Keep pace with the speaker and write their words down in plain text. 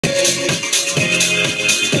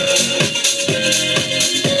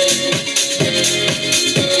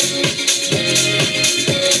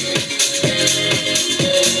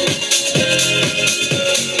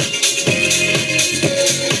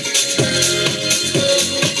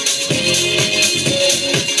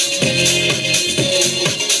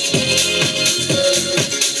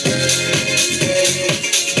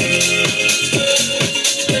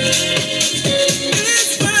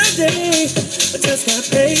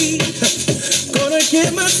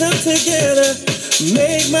Together,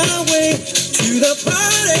 make my way to the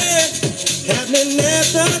party happening at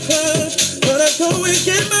the club. Gonna go and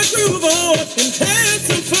get my groove on and have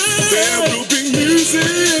some fun. There will be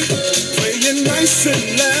music playing nice and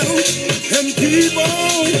loud, and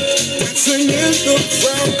people dancing in the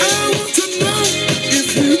crowd. I want to know if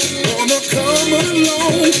you wanna come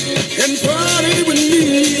along and party with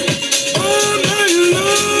me all night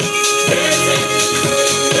long.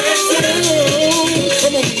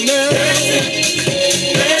 Come on now.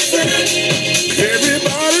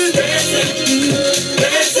 Everybody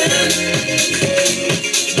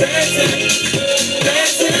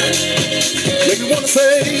make me wanna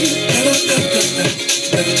say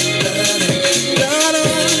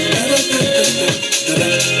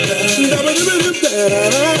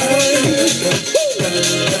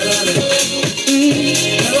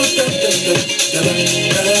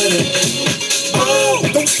oh,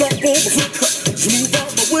 don't stop on the foot, move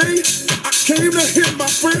out my way. I came to hear my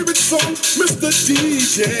favorite song, Mr.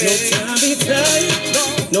 DJ. No time to be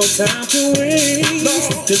tired, no time to wait,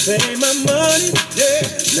 to pay my money. Yeah,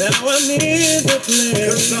 now I'm in the place.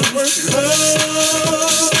 'cause I work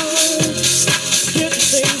hard, get the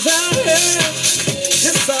things I have.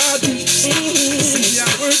 yes I do. See, I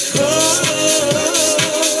work hard,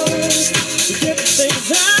 Get the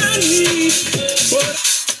things I need, but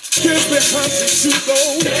gives me hungry to go.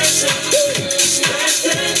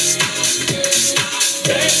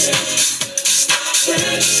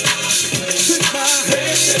 Take my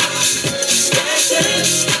hand,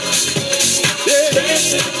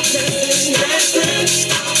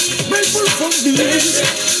 make room for me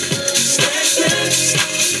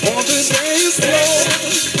on the dance floor.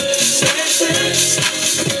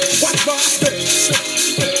 Watch my steps.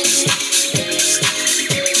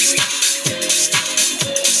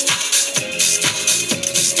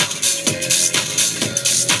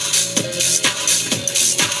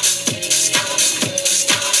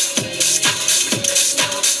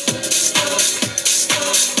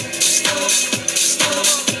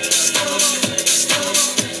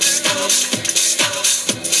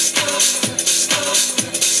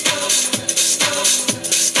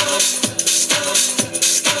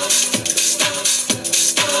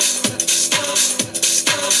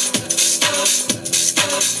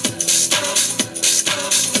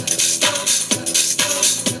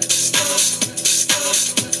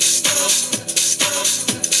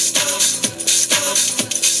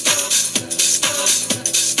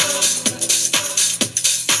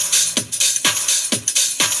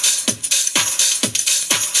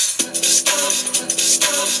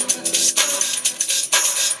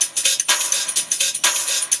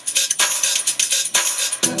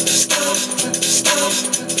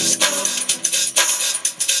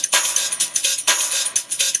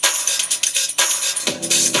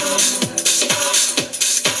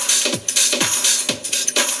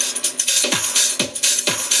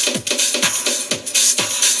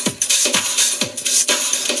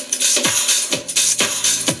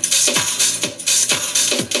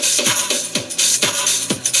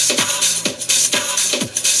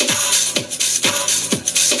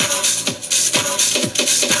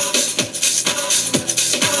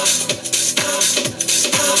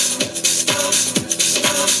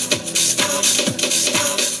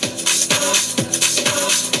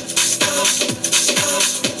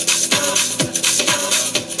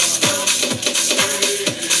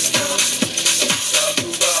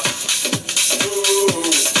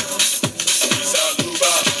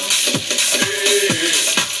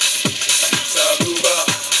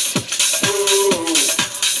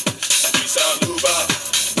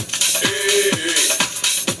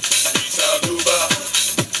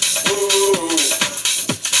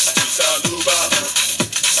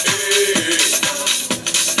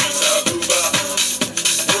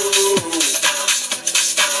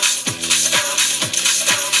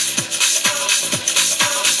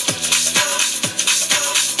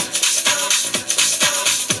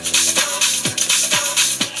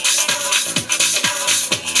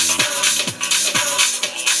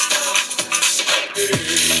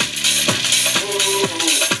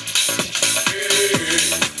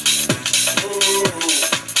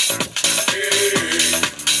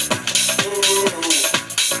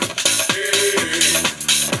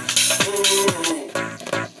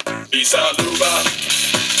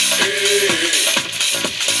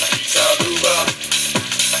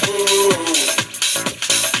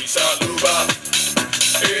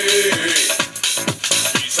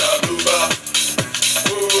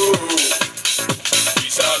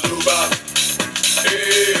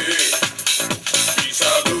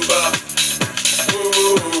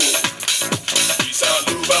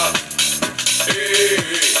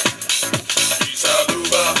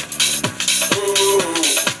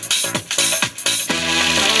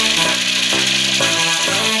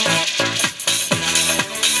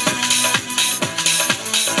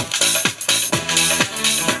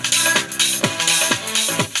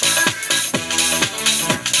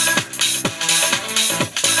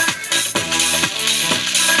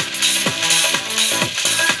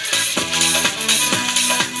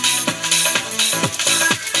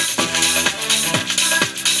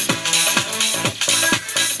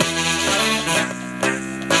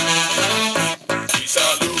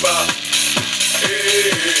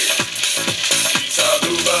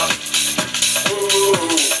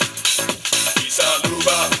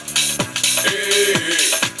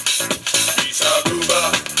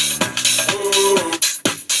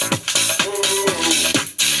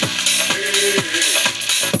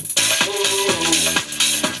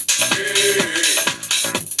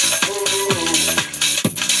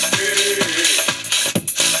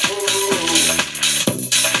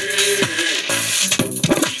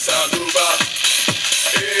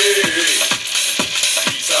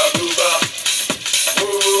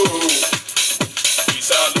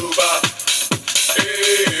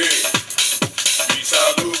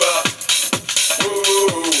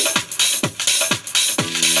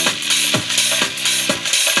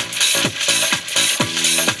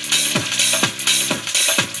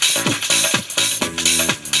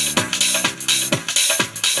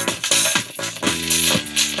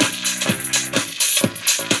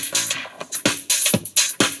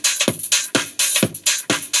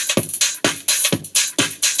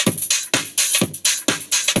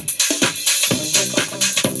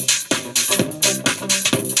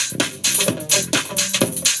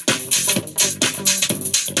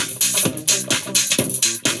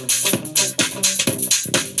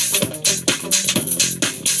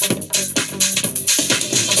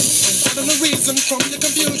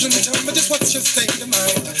 children, tell me just what's your state of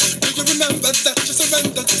mind. Do you remember that you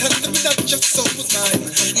surrendered, telling me that your soul was mine?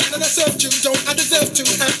 And I served you, don't I deserve to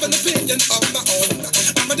have an opinion of my own?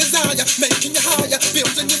 I'm a desire, making you higher,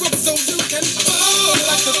 building you up so you can fall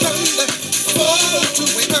like the thunder, fall to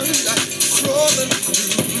it under, crawling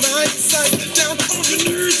through my sight, down on your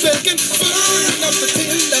knees, begging, burn up the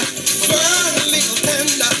tinder, burn a little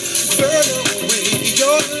tender, burn away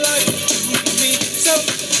your life to me. So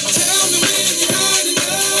tell me when you're hard enough.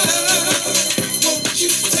 Won't you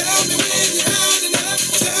tell me when you're hard enough?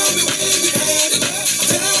 Tell me when you're hard enough.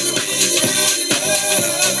 Tell me when you're hard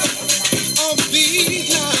enough. Of these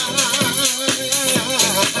lies.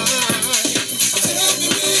 Tell me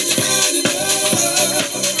when you're hard enough.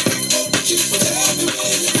 Won't you tell me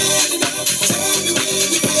when you're hard enough? Tell me when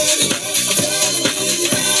you're hard enough. Tell me when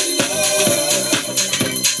you're hard enough.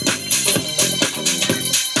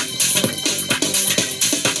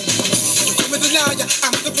 Liar,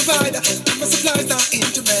 I'm the provider, my supplies are in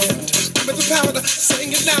demand. I'm the powder,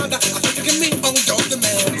 saying it louder, I think I can meet all your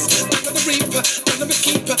demands. I'm the reaper, I'm the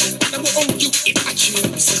keeper, and I will own you if I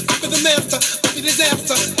choose. I'll be the master, I'll be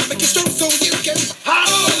disaster, I'll make you strong so you can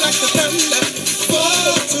howl like the thunder,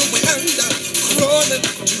 fall to it under, crawling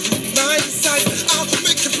to my side. I'll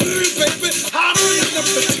make you blue, baby, burn up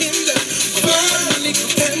the tinder, burn a little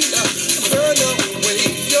tender, burn away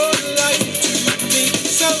your life to me.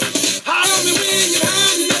 So tell me when you're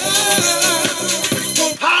hard enough.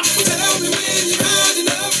 Won't tell me when you're hard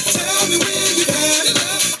enough. Tell me when you're hard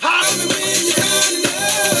enough. Tell me when you're hard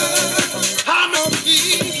enough.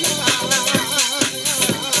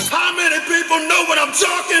 How many people know what I'm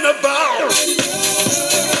talking about?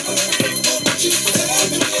 Won't you tell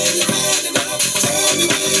me when you're hard enough? Tell me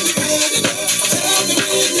when you're hard enough. Tell me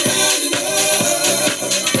when you're hard enough.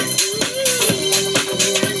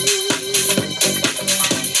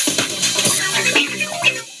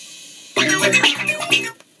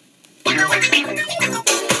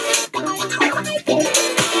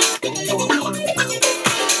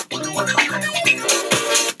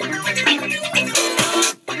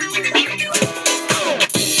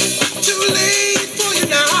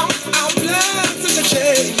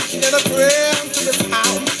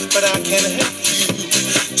 But I can't help you.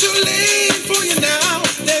 Too late for you now.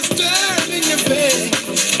 There's dirt in your bed.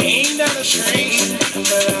 Ain't that a shame?